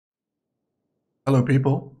Hello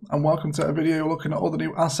people, and welcome to a video looking at all the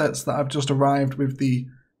new assets that have just arrived with the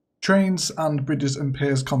trains and bridges and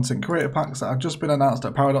piers content creator packs that have just been announced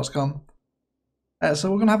at Paradox.com. So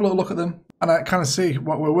we're going to have a little look at them and kind of see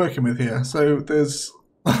what we're working with here. So there's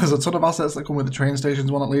a ton of assets that come with the train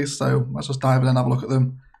stations one at least, so let's just dive in and have a look at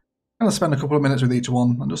them. I'm going to spend a couple of minutes with each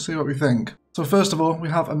one and just see what we think. So first of all, we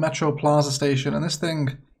have a Metro Plaza station, and this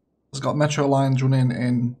thing has got metro lines running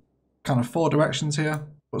in kind of 4 directions here.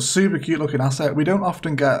 But super cute looking asset. We don't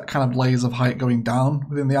often get kind of layers of height going down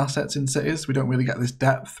within the assets in cities. We don't really get this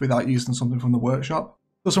depth without using something from the workshop.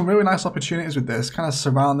 There's some really nice opportunities with this. Kind of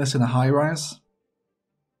surround this in a high rise.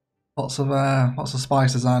 Lots of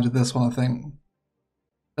spice designs with this one, I think.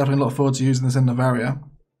 Definitely look forward to using this in Novaria.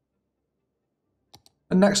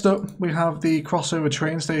 And next up, we have the Crossover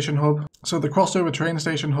Train Station Hub. So the Crossover Train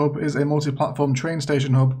Station Hub is a multi-platform train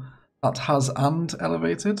station hub that has and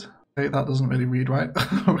elevated. Okay, that doesn't really read right.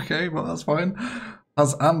 Okay, but that's fine.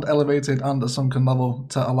 Has and elevated and a sunken level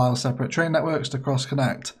to allow separate train networks to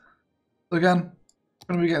cross-connect. So again,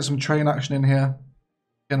 going to be getting some train action in here.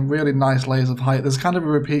 Again, really nice layers of height. There's kind of a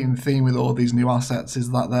repeating theme with all these new assets is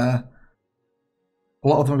that a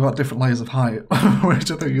lot of them have got different layers of height, which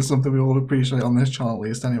I think is something we all appreciate on this channel at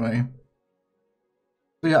least anyway.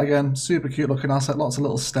 So yeah, again, super cute looking asset. Lots of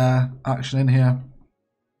little stair action in here.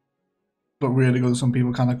 Look really good. Some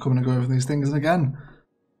people kind of coming and going from these things, and again,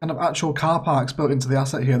 kind of actual car parks built into the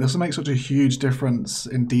asset here. This will make such a huge difference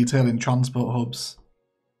in detail in transport hubs.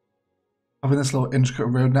 Having this little intricate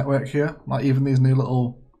road network here, like even these new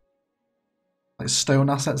little like stone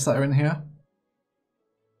assets that are in here,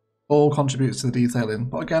 all contributes to the detailing.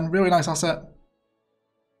 But again, really nice asset,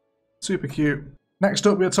 super cute. Next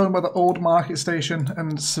up, we are talking about the old market station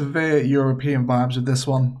and severe European vibes with this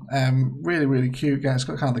one. Really, really cute. Again, it's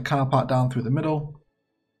got kind of the car park down through the middle.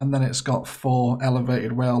 And then it's got 4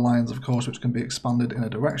 elevated rail lines, of course, which can be expanded in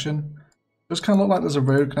a direction. It does kind of look like there's a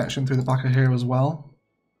road connection through the back of here as well.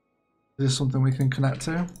 Is this something we can connect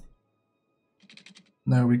to?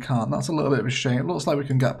 No, we can't. That's a little bit of a shame. It looks like we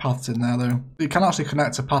can get paths in there, though. You can actually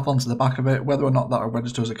connect a path onto the back of it. Whether or not that will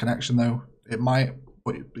register as a connection, though, it might.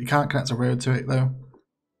 But you can't connect a road to it though.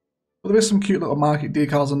 But there is some cute little market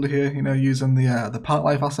decals under here, you know, using the Park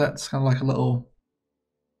Life assets, kind of like a little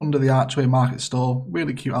under the archway market store.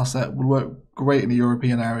 Really cute asset, would work great in the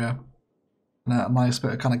European area. And a nice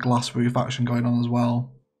bit of kind of glass roof action going on as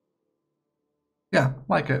well. Yeah,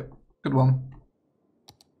 like it. Good one.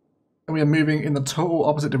 And we are moving in the total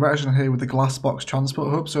opposite direction here with the glass box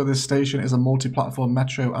transport hub. So this station is a multi-platform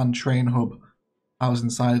metro and train hub. I was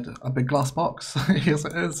inside a big glass box. Yes,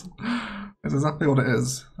 it is. It's exactly what it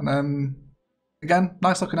is. And then, again,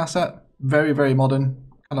 nice looking asset. Very, very modern.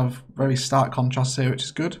 Kind of very stark contrast here, which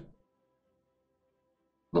is good.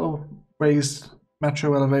 Little raised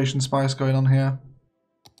metro elevation spice going on here.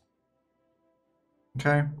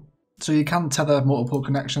 Okay. So you can tether multiple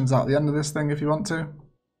connections out the end of this thing if you want to.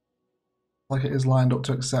 Like it is lined up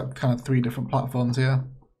to accept kind of 3 different platforms here.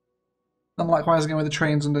 And likewise again with the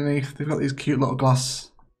trains underneath, they've got these cute little glass,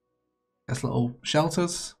 I guess, little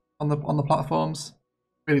shelters on the platforms.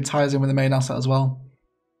 Really ties in with the main asset as well.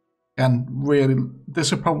 Again, really, this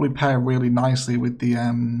would probably pair really nicely with the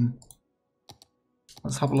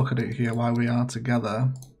let's have a look at it here while we are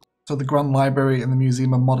together. So the Grand Library and the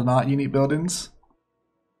Museum of Modern Art unique buildings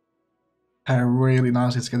pair really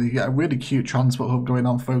nicely together. You get a really cute transport hub going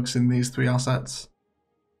on focusing these 3 assets.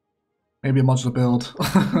 Maybe a modular build.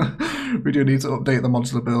 We do need to update the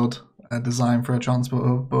modular build design for a transport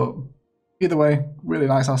hub, but either way, really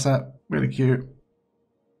nice asset, really cute.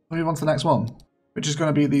 We'll move on to the next one, which is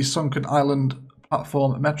going to be the Sunken Island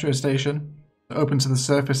platform metro station. Open to the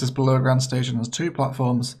surface, this below ground station has 2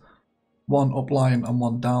 platforms, 1 upline and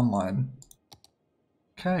 1 downline.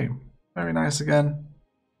 Okay, very nice again.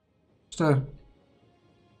 Just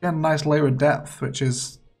a nice layer of depth, which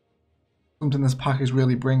is something this pack is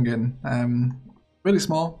really bringing. Really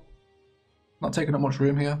small, not taking up much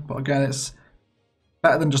room here, but again, it's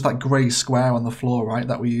better than just that grey square on the floor, right,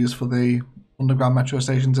 that we use for the underground metro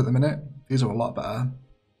stations at the minute. These are a lot better.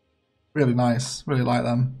 Really nice, really like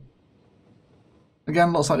them.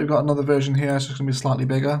 Again, looks like we've got another version here, it's just going to be slightly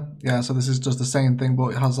bigger. Yeah, so this is just the same thing, but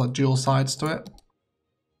it has like dual sides to it.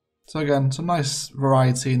 So again, some nice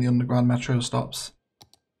variety in the underground metro stops.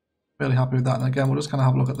 Really happy with that, and again, we'll just kind of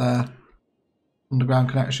have a look at their underground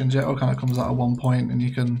connections. Yeah, it all kind of comes out at one point, and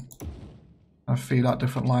you can kind of feed out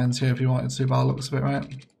different lines here if you wanted to, by the looks of it,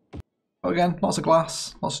 right? But again, lots of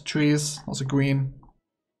glass, lots of trees, lots of green.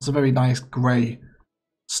 It's a very nice grey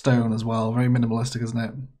stone as well, very minimalistic, isn't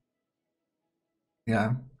it?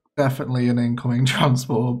 Yeah, definitely an incoming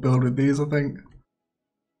transport build with these, I think.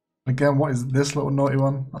 Again, what is this little naughty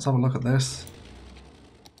one? Let's have a look at this.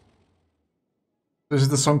 This is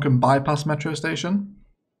the sunken bypass metro station.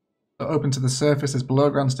 So open to the surface, this below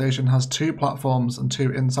ground station has 2 platforms and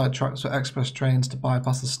 2 inside tracks for express trains to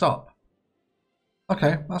bypass the stop.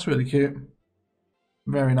 Okay, that's really cute.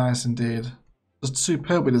 Very nice indeed. Just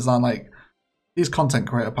superbly designed. Like, these content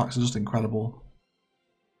creator packs are just incredible.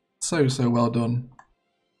 So well done.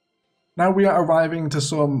 Now we are arriving to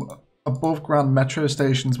some above ground metro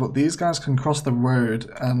stations, but these guys can cross the road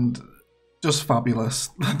and just fabulous.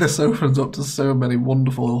 This opens up to so many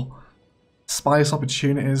wonderful spice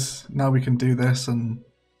opportunities. Now we can do this, and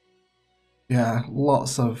yeah,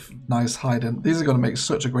 lots of nice hiding. These are going to make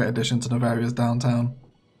such a great addition to Novaria's downtown.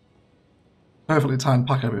 Perfectly timed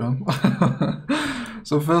pack, everyone.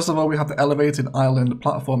 So first of all, we have the elevated island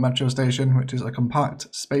platform metro station, which is a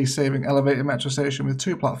compact, space-saving elevated metro station with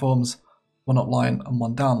 2 platforms, 1 up line and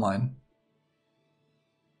 1 down line.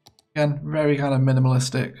 Again, very kind of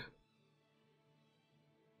minimalistic,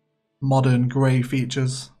 modern grey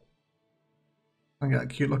features. I get a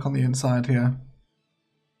cute look on the inside here.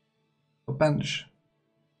 A bench.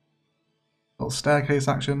 Little staircase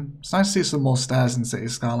action. It's nice to see some more stairs in City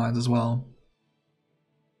Skylines as well.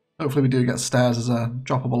 Hopefully we do get stairs as a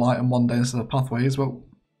droppable item one day instead of pathways, but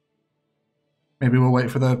maybe we'll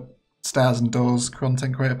wait for the stairs and doors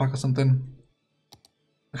content creator pack or something.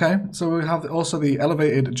 Okay, so we have also the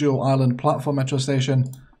elevated dual island platform metro station,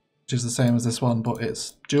 which is the same as this one, but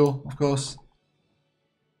it's dual, of course.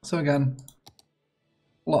 So again,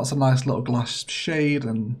 lots of nice little glass shade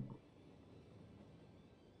and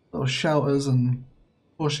little shelters and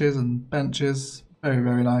bushes and benches.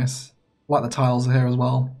 Very nice. Like the tiles here as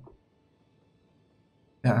well.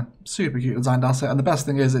 Yeah, super cute designed asset, and the best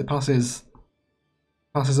thing is it passes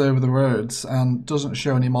over the roads and doesn't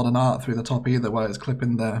show any modern art through the top either, where it's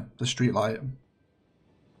clipping the street light.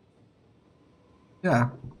 Yeah,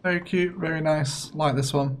 very cute, very nice. Like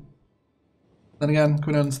this one. Then again,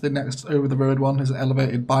 going on to the next over the road one is an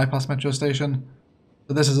elevated bypass metro station.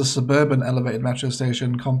 So this is a suburban elevated metro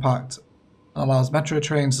station, compact, and allows metro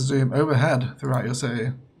trains to zoom overhead throughout your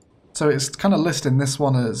city. So it's kind of listing this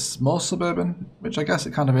one as more suburban, which I guess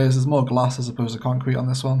it kind of is. There's more glass as opposed to concrete on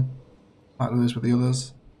this one, like there is with the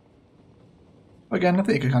others. But again, I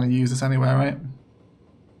think you could kind of use this anywhere, right?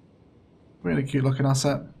 Really cute looking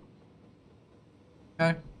asset.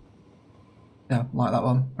 Okay. Yeah, like that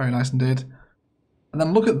one. Very nice indeed. And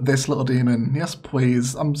then look at this little demon. Yes,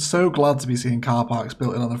 please. I'm so glad to be seeing car parks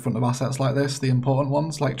built in on the front of assets like this, the important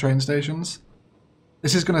ones, like train stations.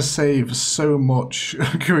 This is going to save so much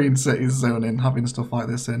Green City's zoning, having stuff like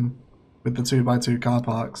this in with the 2x2 car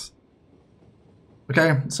parks.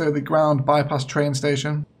 Okay, so the ground bypass train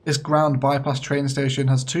station. This ground bypass train station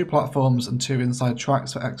has 2 platforms and 2 inside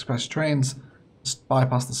tracks for express trains to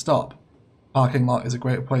bypass the stop. Parking lot is a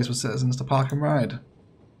great place for citizens to park and ride.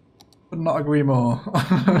 Could not agree more.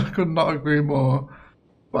 Could not agree more.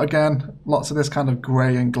 But again, lots of this kind of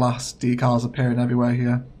grey and glass decals appearing everywhere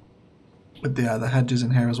here. With the hedges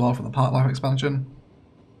in here as well from the Park Life expansion.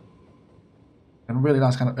 And really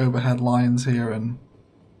nice kind of overhead lines here, and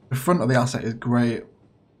the front of the asset is great.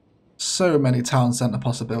 So many town centre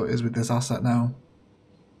possibilities with this asset now.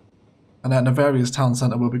 And then Novaria's town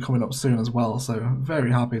centre will be coming up soon as well, so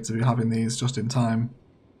very happy to be having these just in time.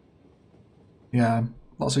 Yeah,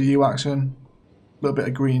 lots of U action. A little bit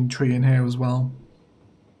of green tree in here as well.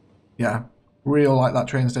 Yeah, real like that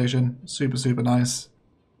train station. Super nice.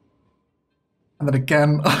 And then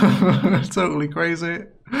again, totally crazy.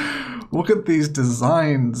 Look at these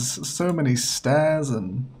designs. So many stairs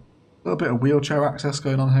and a little bit of wheelchair access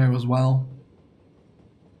going on here as well.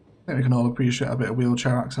 I think we can all appreciate a bit of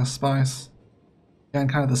wheelchair access spice. Again,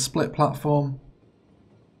 kind of the split platform.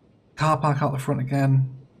 Car park out the front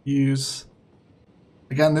again. Use.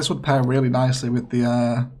 Again, this would pair really nicely with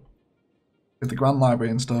the Grand Library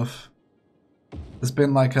and stuff. There's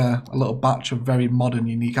been like a little batch of very modern,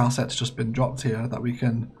 unique assets just been dropped here that we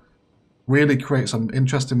can really create some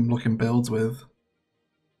interesting looking builds with.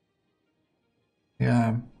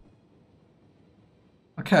 Yeah.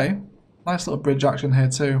 Okay. Nice little bridge action here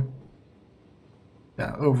too.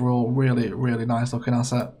 Yeah, overall really nice looking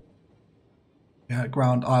asset. Yeah,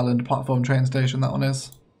 ground island platform train station that one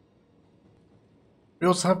is. We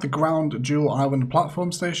also have the ground dual island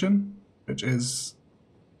platform station, which is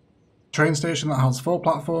train station that has 4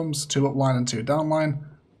 platforms, 2 up line and 2 down line,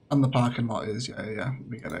 and the parking lot is, yeah,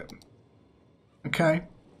 we get it. Okay.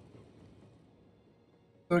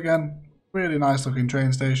 So again, really nice looking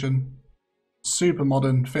train station. Super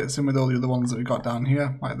modern, fits in with all the other ones that we got down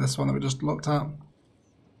here, like this one that we just looked at.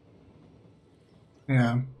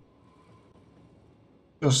 Yeah.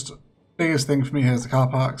 Just Biggest thing for me here is the car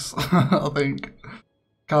parks. I think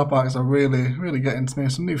car parks are really getting to me.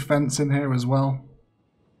 Some new fence in here as well.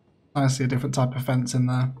 I see a different type of fence in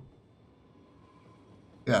there.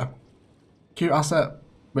 Yeah, cute asset,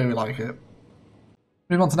 really like it.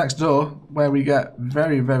 Move on to next door, where we get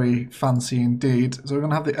very fancy indeed. So we're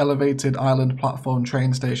going to have the elevated island platform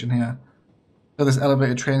train station here. So this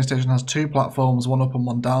elevated train station has 2 platforms, 1 up and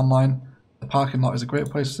 1 down line. The parking lot is a great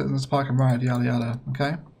place to sit in this park and ride, yada yada,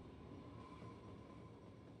 okay?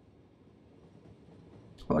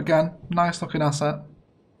 But again, nice looking asset.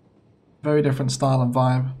 Very different style and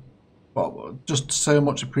vibe. But just so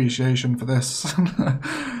much appreciation for this.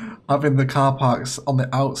 Having the car parks on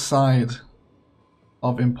the outside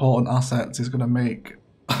of important assets is going to make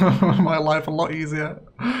my life a lot easier.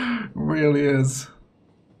 Really is.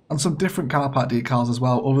 And some different car park decals as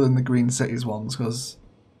well, other than the Green Cities ones, because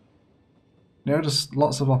you know, just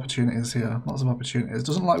lots of opportunities here. Lots of opportunities.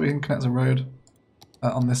 Doesn't like we can connect a road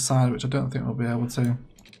on this side, which I don't think we'll be able to.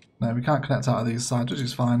 No, we can't connect out of these sides, which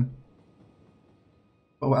is fine.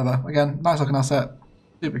 But whatever. Again, nice looking asset.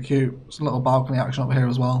 Super cute. Some little balcony action up here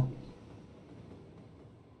as well.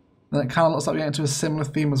 Then it kind of looks like we're getting into a similar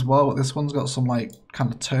theme as well, but this one's got some like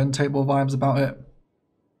kind of turntable vibes about it.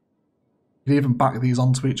 You can even back these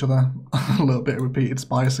onto each other. A little bit of repeated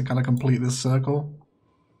spice to kind of complete this circle.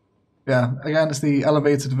 Yeah, again, it's the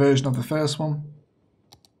elevated version of the first one.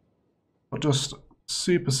 But just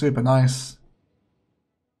super nice.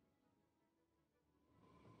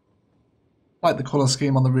 Like the colour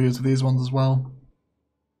scheme on the roofs of these ones as well.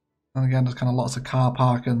 And again, there's kind of lots of car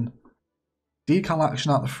park and decal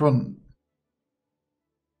action out the front.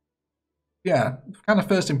 Yeah, kind of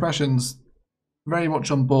first impressions, very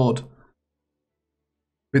much on board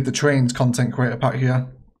with the trains content creator pack here.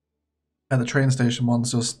 And the train station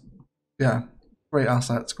one's just, yeah, great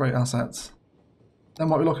assets, great assets. Then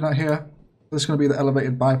what we're looking at here, this is going to be the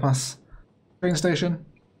elevated bypass train station.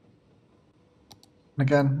 And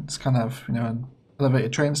again, it's kind of, you know, an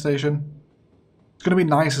elevated train station. It's going to be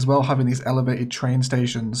nice as well having these elevated train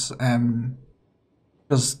stations,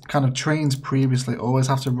 because kind of trains previously always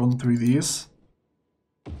have to run through these.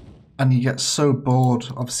 And you get so bored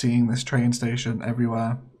of seeing this train station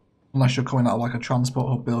everywhere, unless you're coming out of like a transport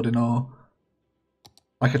hub building or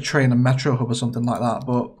like a train and metro hub or something like that.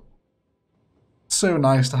 But so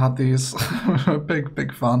nice to have these.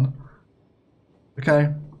 big fan. Okay,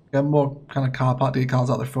 again, more kind of car park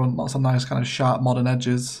decals out the front, lots of nice kind of sharp modern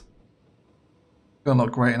edges. Gonna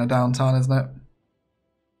look great in a downtown, isn't it?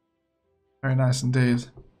 Very nice indeed.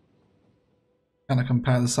 Kind of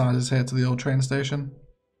compare the sizes here to the old train station.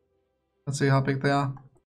 Let's see how big they are.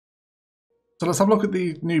 So let's have a look at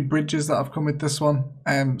the new bridges that have come with this one.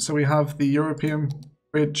 So we have the European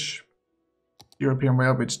Bridge, European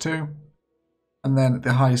Rail Bridge 2, and then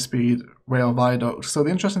the high-speed rail viaduct. So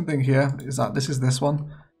the interesting thing here is that this is this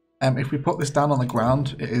one. If we put this down on the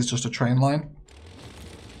ground, it is just a train line.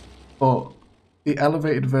 But the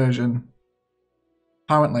elevated version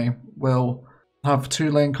apparently will have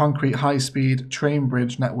 2-lane concrete high-speed train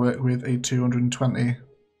bridge network with a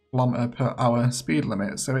 220km/h speed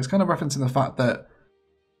limit. So it's kind of referencing the fact that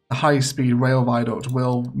the high-speed rail viaduct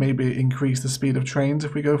will maybe increase the speed of trains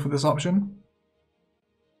if we go for this option.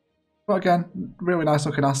 But again, really nice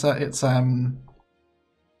looking asset. It's got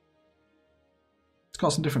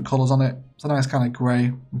some different colours on it. It's a nice kind of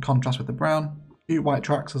grey in contrast with the brown. Cute white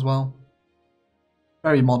tracks as well.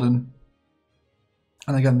 Very modern.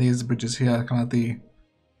 And again, these bridges here, kind of the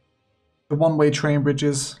one-way train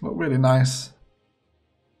bridges, look really nice.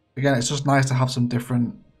 Again, it's just nice to have some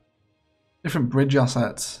different bridge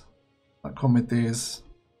assets that come with these.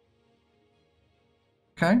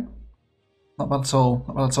 Okay, not bad at all,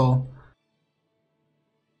 not bad at all.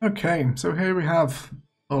 Okay, so here we have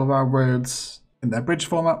all of our roads in their bridge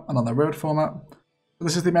format and on their road format. So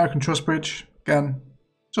this is the American Trust Bridge. Again,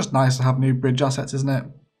 just nice to have new bridge assets, isn't it?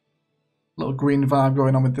 Little green vibe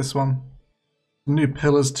going on with this one. New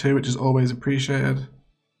pillars too, which is always appreciated.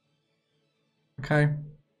 Okay,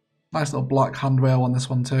 nice little black handrail on this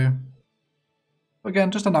one too. Again,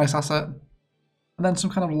 just a nice asset. And then some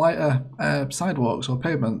kind of lighter sidewalks or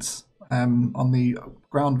pavements on the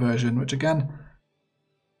ground version, which again,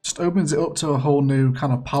 just opens it up to a whole new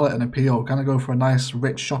kind of palette and appeal. Kind of go for a nice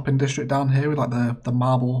rich shopping district down here with like the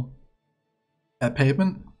marble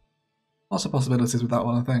pavement. Lots of possibilities with that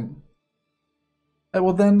one, I think.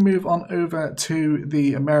 We'll then move on over to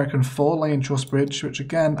the American 4-lane truss bridge, which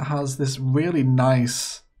again has this really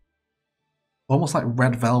nice, almost like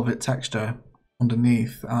red velvet texture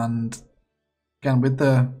underneath, and again with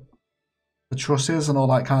the trusses and all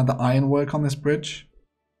that kind of the ironwork on this bridge.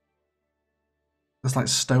 this like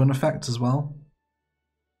stone effect as well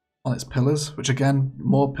on its pillars, which again,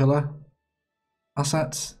 more pillar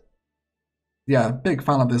assets. Yeah, big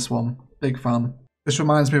fan of this one, big fan. This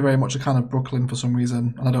reminds me very much of kind of Brooklyn for some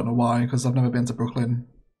reason, and I don't know why, because I've never been to Brooklyn.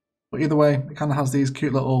 But either way, it kind of has these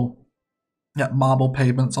cute little marble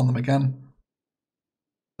pavements on them again.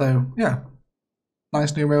 So yeah,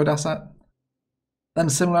 nice new road asset. Then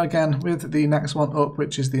similar again with the next one up,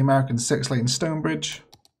 which is the American 6-lane stone bridge.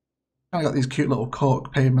 Kind of got these cute little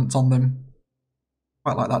cork pavements on them.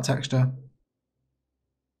 Quite like that texture.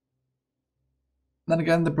 And then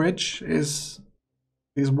again, the bridge is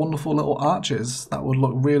these wonderful little arches that would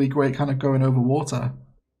look really great kind of going over water.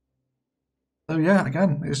 So yeah,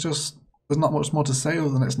 again, it's just, there's not much more to say other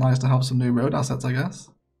than it's nice to have some new road assets, I guess.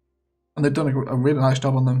 And they've done a really nice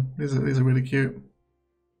job on them. These are really cute.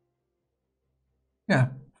 Yeah,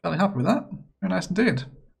 fairly happy with that. Very nice indeed.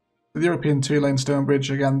 The European 2-lane stone bridge,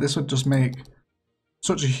 again, this would just make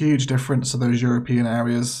such a huge difference to those European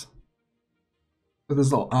areas. So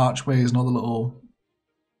there's little archways and other little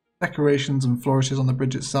decorations and flourishes on the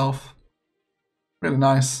bridge itself. Really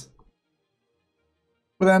nice.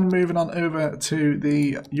 We're then moving on over to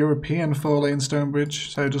the European 4-lane stone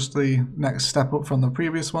bridge, so just the next step up from the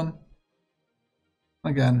previous one.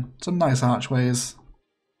 Again, some nice archways.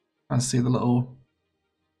 I see the little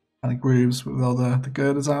kind of grooves with all the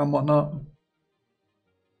girders out and whatnot.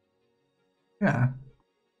 Yeah.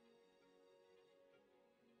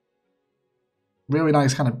 Really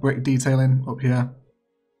nice kind of brick detailing up here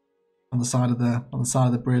on the side of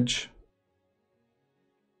the bridge.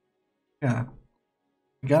 Yeah.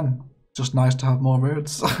 Again, just nice to have more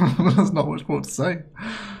roads. There's not much more to say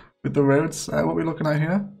with the roads. What are we looking at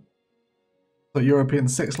here? The European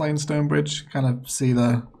 6-lane stone bridge. Kind of see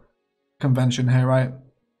the convention here, right?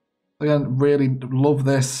 Again, really love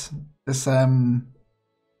this these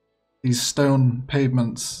stone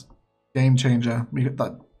pavements. Game changer.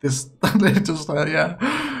 Just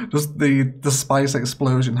the spice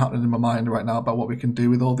explosion happening in my mind right now about what we can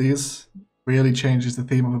do with all these really changes the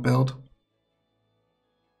theme of a build.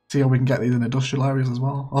 See how we can get these in industrial areas as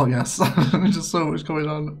well. Oh yes, there's just so much going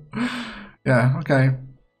on. Yeah, okay.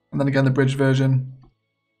 And then again, the bridge version.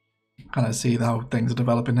 Kind of see how things are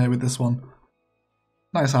developing here with this one.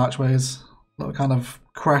 Nice archways, little kind of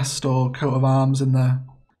crest or coat of arms in there.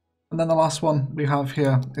 And then the last one we have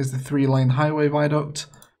here is the 3-lane highway viaduct,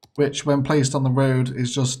 which when placed on the road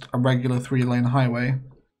is just a regular 3-lane highway.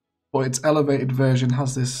 But its elevated version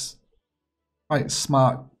has this quite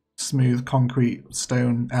smart, smooth concrete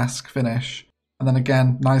stone-esque finish. And then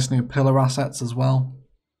again, nice new pillar assets as well.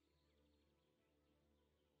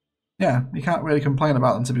 Yeah, you can't really complain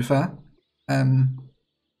about them, to be fair.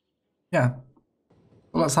 Yeah.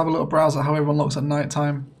 Well, let's have a little browse at how everyone looks at night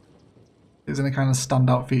time. Is there any kind of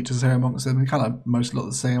standout features here amongst them? They kind of mostly look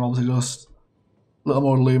the same, obviously just a little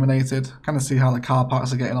more illuminated. Kind of see how the car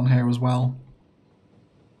parks are getting on here as well.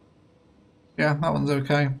 Yeah, that one's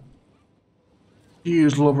okay.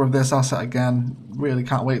 Huge lover of this asset again. Really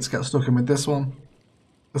can't wait to get stuck in with this one.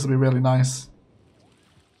 This will be really nice.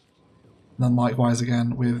 And then likewise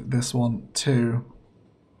again with this one too.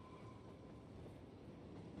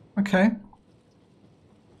 Okay.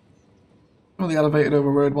 Some of the elevated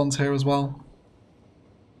over road ones here as well.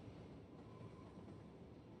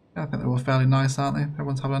 Yeah, I think they're all fairly nice, aren't they?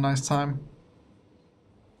 Everyone's having a nice time.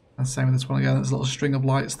 And same with this one again. There's a little string of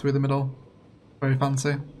lights through the middle. Very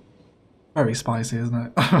fancy. Very spicy, isn't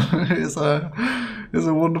it? It's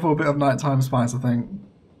a wonderful bit of nighttime spice, I think.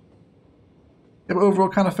 Yeah, but overall,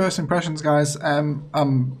 kind of first impressions, guys. I'm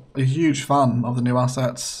a huge fan of the new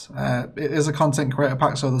assets. It is a content creator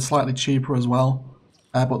pack, so they're slightly cheaper as well.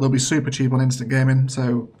 But they'll be super cheap on Instant Gaming,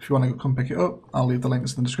 so if you want to come pick it up, I'll leave the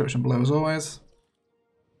links in the description below as always.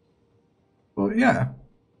 But yeah,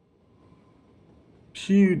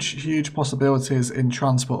 huge possibilities in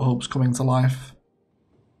transport hubs coming to life.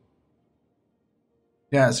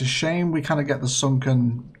 Yeah, it's a shame we kind of get the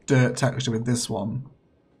sunken dirt texture with this one.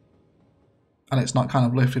 And it's not kind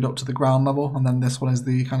of lifted up to the ground level, and then this one is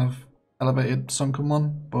the kind of elevated sunken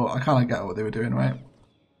one. But I kind of get what they were doing, right?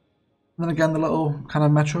 And then again, the little kind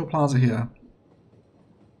of metro plaza here.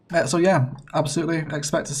 So yeah, absolutely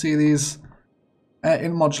expect to see these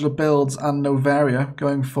in modular builds and Novaria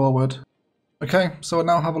going forward. Okay, so we'll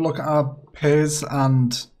now have a look at our piers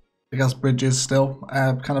and I guess bridges still,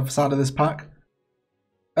 kind of side of this pack.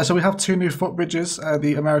 So we have two new footbridges,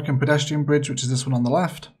 the American pedestrian bridge, which is this one on the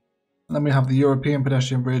left, and then we have the European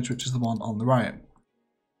pedestrian bridge, which is the one on the right.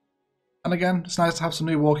 And again, it's nice to have some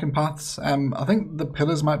new walking paths. I think the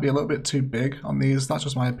pillars might be a little bit too big on these, that's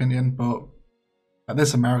just my opinion, but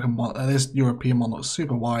this European one looks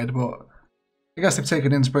super wide, but I guess they've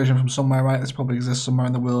taken inspiration from somewhere, right? This probably exists somewhere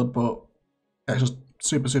in the world, but yeah, it's just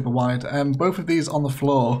super, super wide. Both of these on the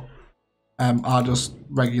floor are just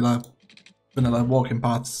regular vanilla walking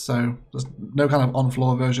paths, so there's no kind of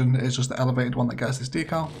on-floor version. It's just the elevated one that gets this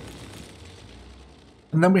decal.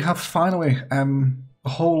 And then we have finally a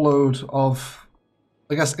whole load of,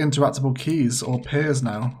 I guess, interactable keys or piers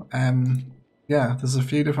now. Yeah, there's a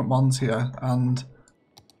few different ones here, and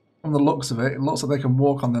from the looks of it, it looks like they can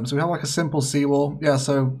walk on them. So we have like a simple seawall. Yeah,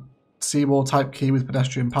 so seawall type key with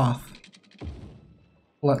pedestrian path.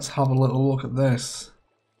 Let's have a little look at this.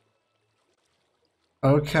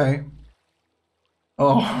 Okay.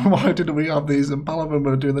 Oh, why didn't we have these in Palaver when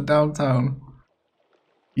we were doing the downtown?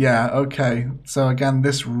 Yeah, okay. So again,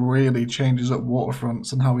 this really changes up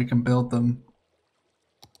waterfronts and how we can build them.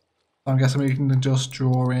 I'm guessing we can just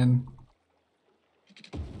draw in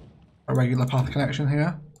a regular path connection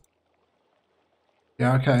here.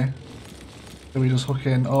 Yeah, okay. So we just hook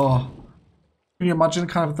in. Oh, can you imagine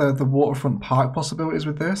kind of the waterfront park possibilities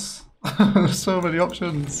with this? So many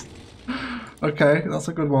options. Okay, that's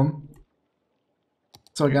a good one.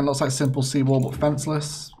 So again, looks like simple seawall but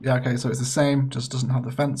fenceless. Yeah, okay, so it's the same, just doesn't have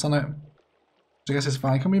the fence on it. Which I guess it's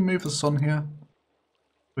fine. Can we move the sun here?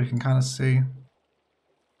 We can kind of see.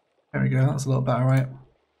 There we go, that's a little better, right?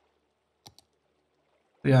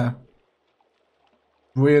 Yeah.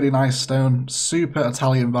 Really nice stone. Super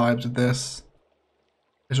Italian vibes with this.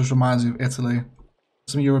 It just reminds me of Italy.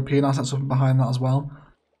 Some European assets up behind that as well.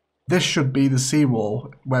 This should be the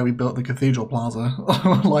seawall where we built the cathedral plaza.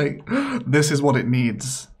 Like, this is what it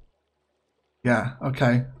needs. Yeah,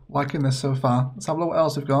 okay. Liking this so far. Let's have a look what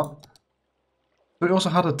else we've got. We also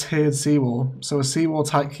had a tiered seawall. So a seawall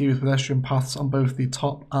type key with pedestrian paths on both the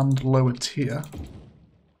top and lower tier.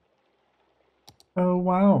 Oh,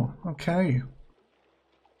 wow. Okay.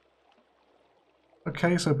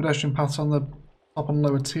 Okay, so pedestrian paths on the top and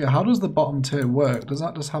lower tier. How does the bottom tier work? Does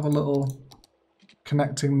that just have a little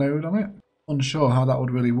connecting node on it? Unsure how that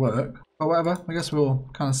would really work. But whatever, I guess we'll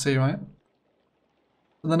kind of see, right?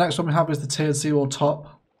 And the next one we have is the tiered seawall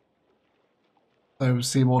top. So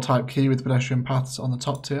seawall type key with pedestrian paths on the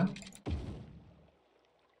top tier.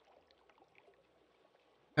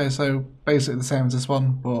 Okay, so basically the same as this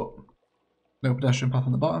one, but no pedestrian path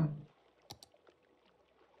on the bottom.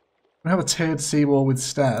 We have a tiered seawall with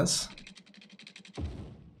stairs.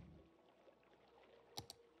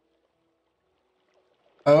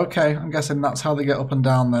 Okay, I'm guessing that's how they get up and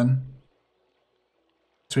down then.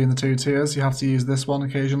 Between the two tiers, you have to use this one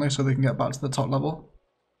occasionally so they can get back to the top level.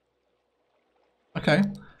 Okay,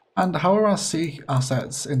 and how are our sea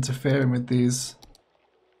assets interfering with these?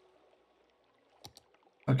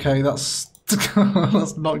 Okay, that's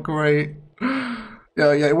that's not great.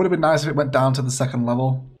 Yeah, it would have been nice if it went down to the second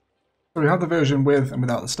level. So we have the version with and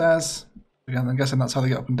without the stairs. Again, I'm guessing that's how they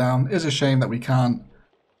get up and down. It is a shame that we can't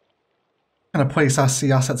kind of place our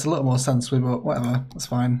sea assets a little more sensibly, but whatever, that's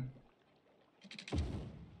fine.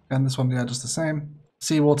 Again, this one, yeah, just the same.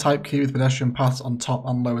 Seawall type key with pedestrian paths on top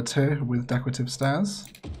and lower tier with decorative stairs.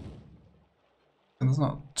 And there's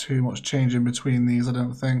not too much change in between these, I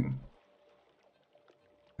don't think.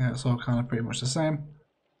 Yeah, it's all kind of pretty much the same.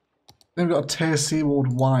 Then we've got a tier seawall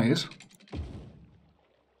wide.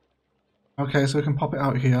 Okay, so we can pop it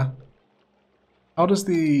out here. How does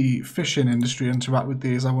the fishing industry interact with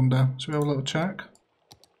these, I wonder? Should we have a little check?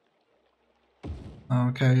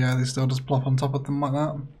 Okay, yeah, they still just plop on top of them like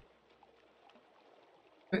that.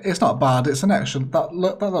 It's not bad, it's an extra, that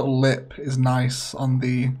little lip is nice on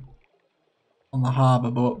the harbour,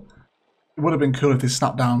 but it would have been cool if they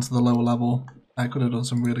snapped down to the lower level. I could have done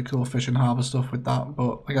some really cool fishing harbour stuff with that,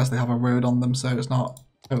 but I guess they have a road on them, so it's not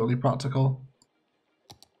totally practical.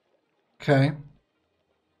 Okay.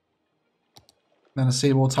 Then a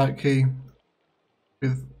seawall type key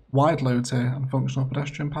with wide load tier and functional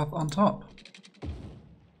pedestrian path on top.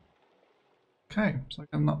 Okay, so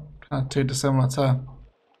again, not kind of too dissimilar to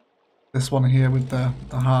this one here with the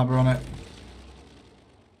harbour on it.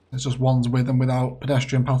 It's just ones with and without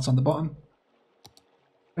pedestrian paths on the bottom.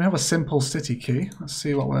 We have a simple city key. Let's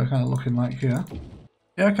see what we're kind of looking like here.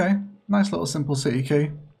 Yeah, okay. Nice little simple city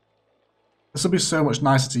key. This will be so much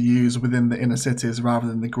nicer to use within the inner cities rather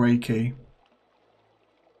than the grey key.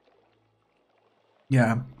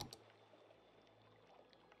 Yeah.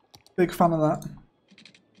 Big fan of that.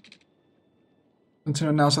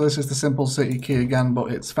 Continuing now, so this is the simple city key again,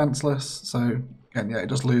 but it's fenceless. So again, yeah, it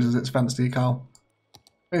just loses its fence decal.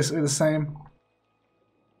 Basically the same.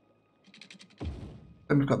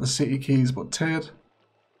 Then we've got the city keys, but tiered.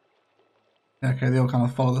 Yeah, okay, they all kind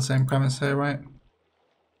of follow the same premise here, right?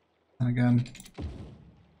 And again,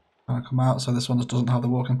 kind of come out, so this one just doesn't have the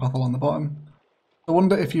walking path along the bottom. I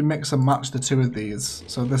wonder if you mix and match the two of these.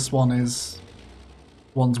 So this one is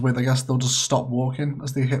ones with, I guess they'll just stop walking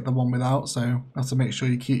as they hit the one without. So you have to make sure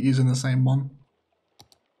you keep using the same one.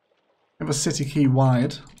 We have a city key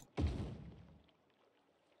wide.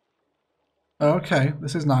 Oh, okay,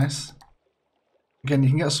 this is nice. Again, you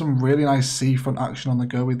can get some really nice seafront action on the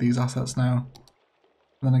go with these assets now.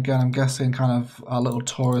 And then again, I'm guessing kind of our little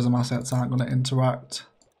tourism assets aren't going to interact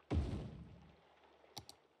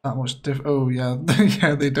that much oh yeah,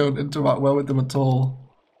 yeah, they don't interact well with them at all.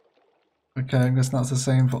 Okay, I'm guessing that's the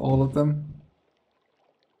same for all of them.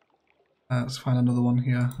 Let's find another one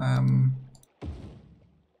here.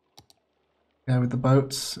 Yeah, with the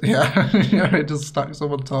boats. Yeah, yeah, it just stacks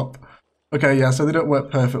them on top. Okay, yeah, so they don't work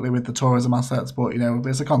perfectly with the tourism assets, but you know,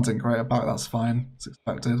 it's a content creator pack, that's fine. It's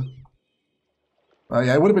expected. But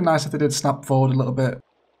yeah, it would have been nice if they did snap forward a little bit.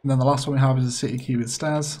 And then the last one we have is a city key with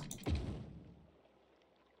stairs.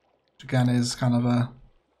 Which again is kind of a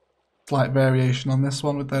slight variation on this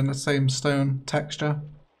one with the same stone texture.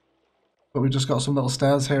 But we've just got some little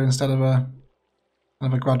stairs here instead of a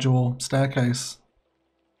kind of a gradual staircase.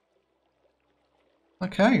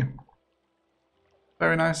 Okay.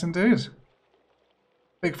 Very nice indeed.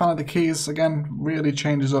 Big fan of the keys, again, really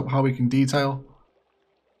changes up how we can detail.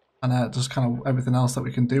 And just kind of everything else that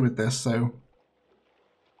we can do with this, so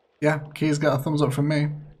yeah, keys get a thumbs up from me.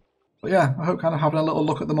 But yeah, I hope kind of having a little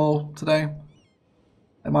look at them all today,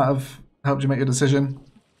 it might have helped you make your decision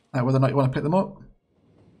whether or not you want to pick them up.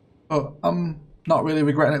 But I'm not really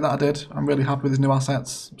regretting it that I did. I'm really happy with these new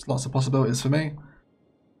assets. There's lots of possibilities for me,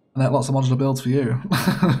 and lots of modular builds for you.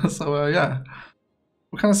 So yeah.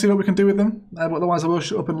 We'll kind of see what we can do with them, but otherwise I will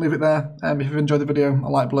shut up and leave it there. If you've enjoyed the video, a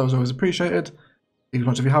like below is always appreciated. If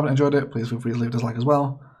you haven't enjoyed it, please feel free to leave a dislike as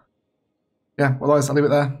well. Yeah, otherwise I'll leave it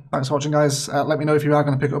there. Thanks for watching, guys. Let me know if you are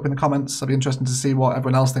going to pick it up in the comments. It'll be interesting to see what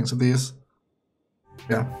everyone else thinks of these.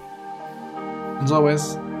 Yeah. As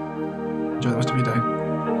always, enjoy the rest of your day.